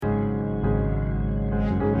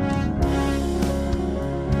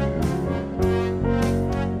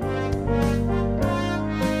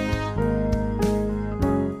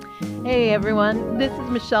everyone. This is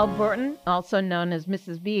Michelle Borton, also known as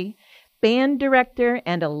Mrs. B, band director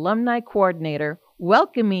and alumni coordinator,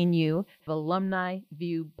 welcoming you to Alumni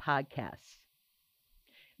View podcast.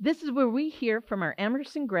 This is where we hear from our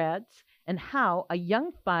Emerson grads and how a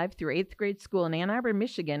young 5th through 8th grade school in Ann Arbor,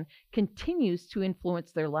 Michigan continues to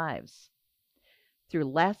influence their lives. Through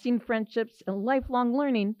lasting friendships and lifelong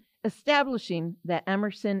learning, establishing that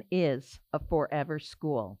Emerson is a forever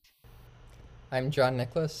school. I'm John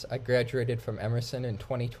Nicklas. I graduated from Emerson in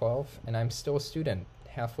 2012, and I'm still a student,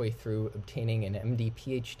 halfway through obtaining an MD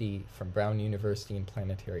PhD from Brown University in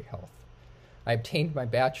Planetary Health. I obtained my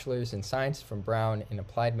bachelor's in science from Brown in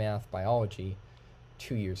applied math biology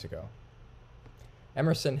 2 years ago.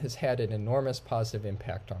 Emerson has had an enormous positive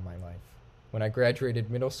impact on my life. When I graduated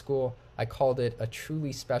middle school, I called it a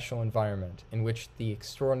truly special environment in which the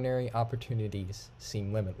extraordinary opportunities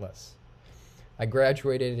seem limitless. I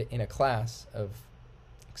graduated in a class of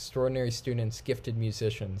extraordinary students, gifted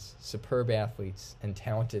musicians, superb athletes, and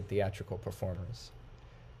talented theatrical performers.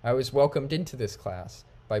 I was welcomed into this class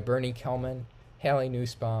by Bernie Kellman, Hallie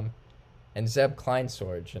Nussbaum, and Zeb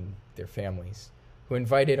Kleinsorge and their families, who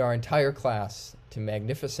invited our entire class to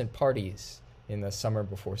magnificent parties in the summer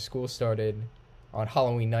before school started, on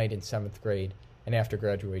Halloween night in 7th grade, and after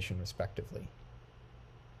graduation, respectively.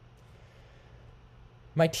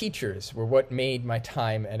 My teachers were what made my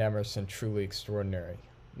time at Emerson truly extraordinary.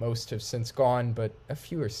 Most have since gone, but a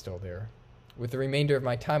few are still there. With the remainder of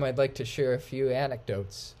my time, I'd like to share a few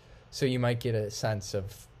anecdotes so you might get a sense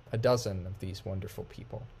of a dozen of these wonderful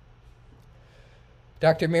people.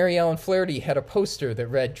 Dr. Mary Ellen Flaherty had a poster that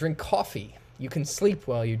read, "Drink coffee. You can sleep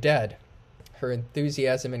while you're dead." Her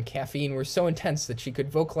enthusiasm and caffeine were so intense that she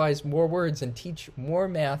could vocalize more words and teach more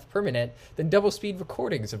math per minute than double-speed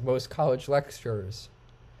recordings of most college lecturers.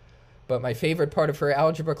 But my favorite part of her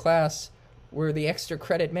algebra class were the extra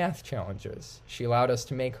credit math challenges. She allowed us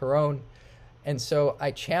to make her own, and so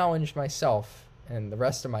I challenged myself and the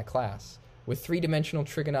rest of my class with three-dimensional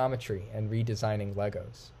trigonometry and redesigning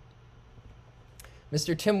Legos.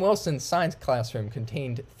 Mr. Tim Wilson's science classroom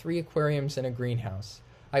contained 3 aquariums and a greenhouse.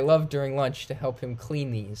 I loved during lunch to help him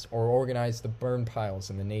clean these or organize the burn piles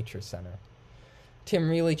in the nature center. Tim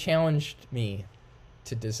really challenged me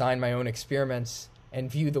to design my own experiments and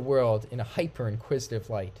view the world in a hyper-inquisitive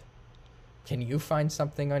light. Can you find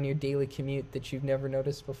something on your daily commute that you've never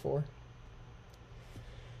noticed before?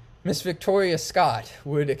 Miss Victoria Scott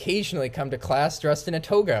would occasionally come to class dressed in a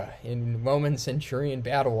toga, in Roman centurion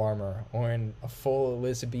battle armor, or in a full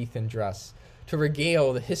Elizabethan dress, to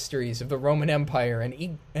regale the histories of the Roman Empire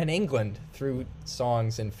and England through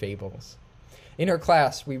songs and fables. In her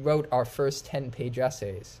class, we wrote our first 10-page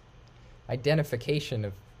essays. Identification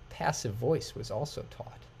of passive voice was also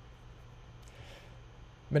taught.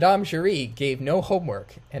 Madame Giry gave no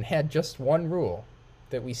homework and had just one rule,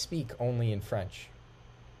 that we speak only in French.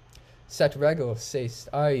 Cette règle s'est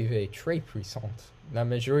arrivée très puissante. La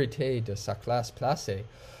majorité de sa classe placée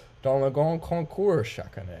dans le grand concours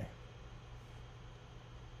chaque année.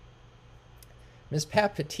 Ms.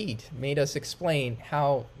 Pat Petit made us explain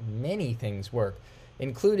how many things work,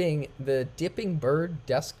 including the dipping bird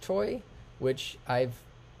desk toy, which I've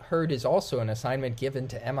heard is also an assignment given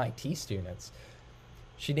to MIT students.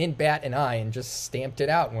 She didn't bat an eye and just stamped it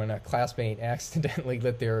out when a classmate accidentally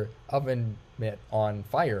lit their oven mitt on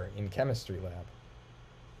fire in chemistry lab.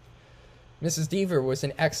 Mrs. Deaver was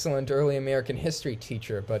an excellent early American history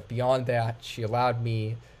teacher, but beyond that, she allowed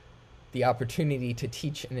me the opportunity to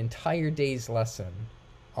teach an entire day's lesson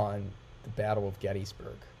on the Battle of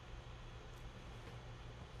Gettysburg.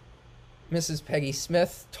 Mrs. Peggy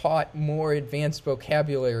Smith taught more advanced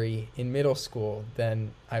vocabulary in middle school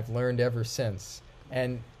than I've learned ever since,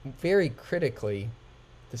 and very critically,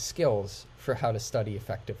 the skills for how to study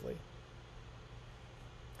effectively.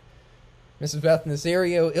 Mrs. Beth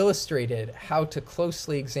Nazario illustrated how to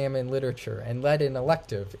closely examine literature and led an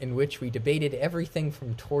elective in which we debated everything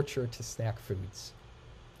from torture to snack foods.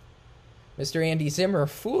 Mr. Andy Zimmer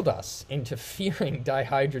fooled us into fearing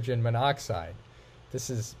dihydrogen monoxide. This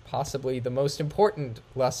is possibly the most important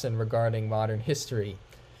lesson regarding modern history.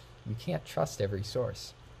 You can't trust every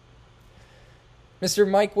source. Mr.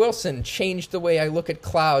 Mike Wilson changed the way I look at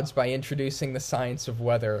clouds by introducing the science of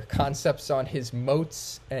weather. Concepts on his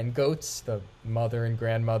motes and goats, the mother and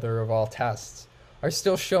grandmother of all tests, are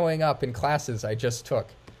still showing up in classes I just took.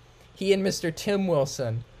 He and Mr. Tim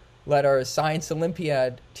Wilson led our Science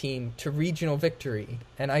Olympiad team to regional victory,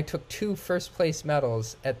 and I took 2 first-place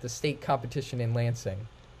medals at the state competition in Lansing,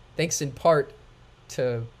 thanks in part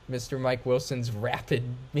to Mr. Mike Wilson's rapid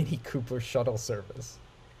Mini Cooper shuttle service.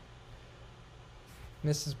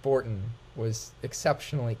 Mrs. Borton was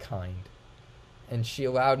exceptionally kind and she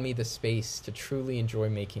allowed me the space to truly enjoy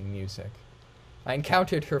making music. I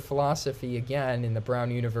encountered her philosophy again in the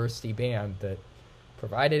Brown University band that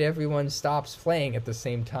provided everyone stops playing at the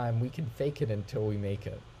same time, we can fake it until we make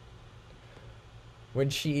it.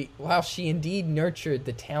 While she indeed nurtured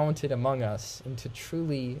the talented among us into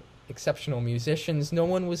truly exceptional musicians, no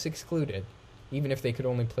one was excluded, even if they could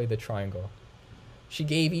only play the triangle. She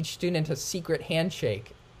gave each student a secret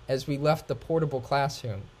handshake as we left the portable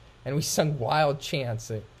classroom, and we sung wild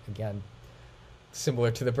chants, again,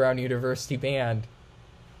 similar to the Brown University band.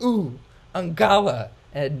 Ooh, Angala,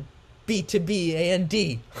 and B to B, A and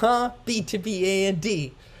D. Huh? B to B, A and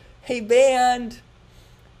D. Hey, band!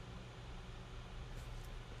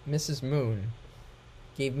 Mrs. Moon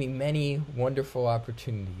gave me many wonderful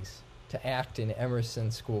opportunities to act in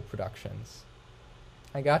Emerson School productions.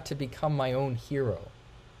 I got to become my own hero,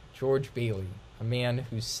 George Bailey, a man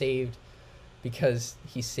who's saved because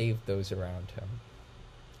he saved those around him.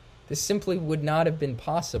 This simply would not have been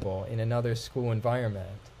possible in another school environment,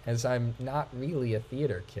 as I'm not really a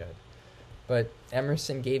theater kid. But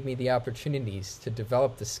Emerson gave me the opportunities to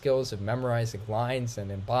develop the skills of memorizing lines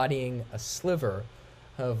and embodying a sliver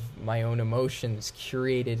of my own emotions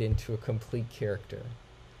curated into a complete character.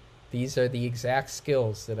 These are the exact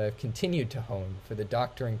skills that I've continued to hone for the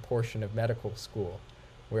doctoring portion of medical school,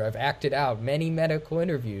 where I've acted out many medical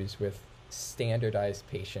interviews with standardized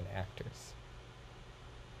patient actors.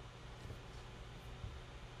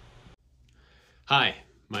 Hi,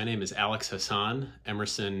 my name is Alex Hassan,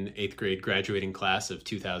 Emerson 8th grade graduating class of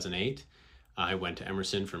 2008. I went to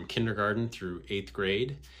Emerson from kindergarten through 8th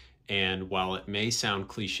grade, and while it may sound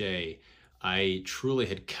cliche, I truly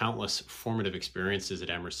had countless formative experiences at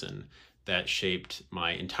Emerson that shaped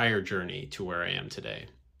my entire journey to where I am today.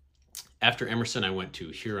 After Emerson, I went to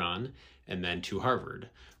Huron and then to Harvard,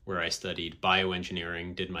 where I studied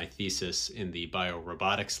bioengineering, did my thesis in the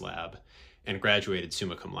biorobotics lab, and graduated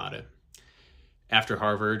summa cum laude. After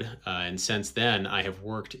Harvard, and since then, I have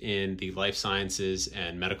worked in the life sciences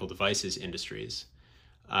and medical devices industries.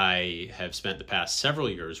 I have spent the past several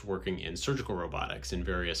years working in surgical robotics in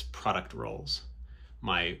various product roles.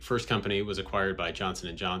 My first company was acquired by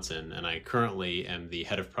Johnson & Johnson, and I currently am the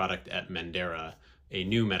head of product at Mendera, a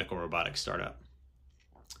new medical robotics startup.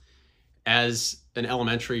 As an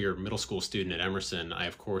elementary or middle school student at Emerson, I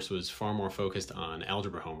of course was far more focused on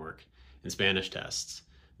algebra homework and Spanish tests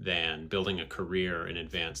than building a career in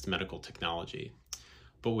advanced medical technology.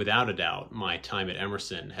 But without a doubt, my time at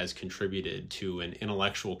Emerson has contributed to an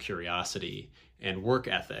intellectual curiosity and work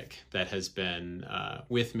ethic that has been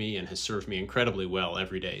with me and has served me incredibly well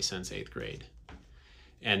every day since 8th grade.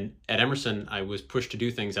 And at Emerson, I was pushed to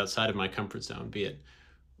do things outside of my comfort zone, be it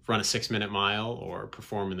run a 6-minute mile or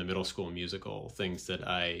perform in the middle school musical, things that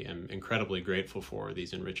I am incredibly grateful for,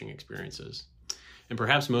 these enriching experiences. And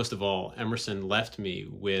perhaps most of all, Emerson left me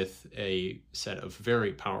with a set of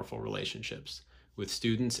very powerful relationships with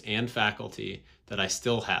students and faculty that I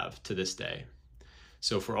still have to this day.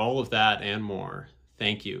 So for all of that and more,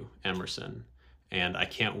 thank you, Emerson. And I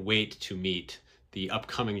can't wait to meet the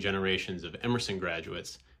upcoming generations of Emerson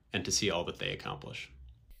graduates and to see all that they accomplish.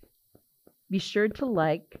 Be sure to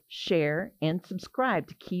like, share, and subscribe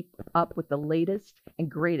to keep up with the latest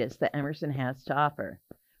and greatest that Emerson has to offer.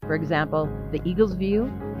 For example, the Eagles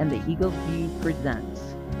View and the Eagles View Presents.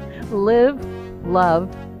 Live,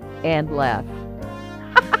 love, and laugh.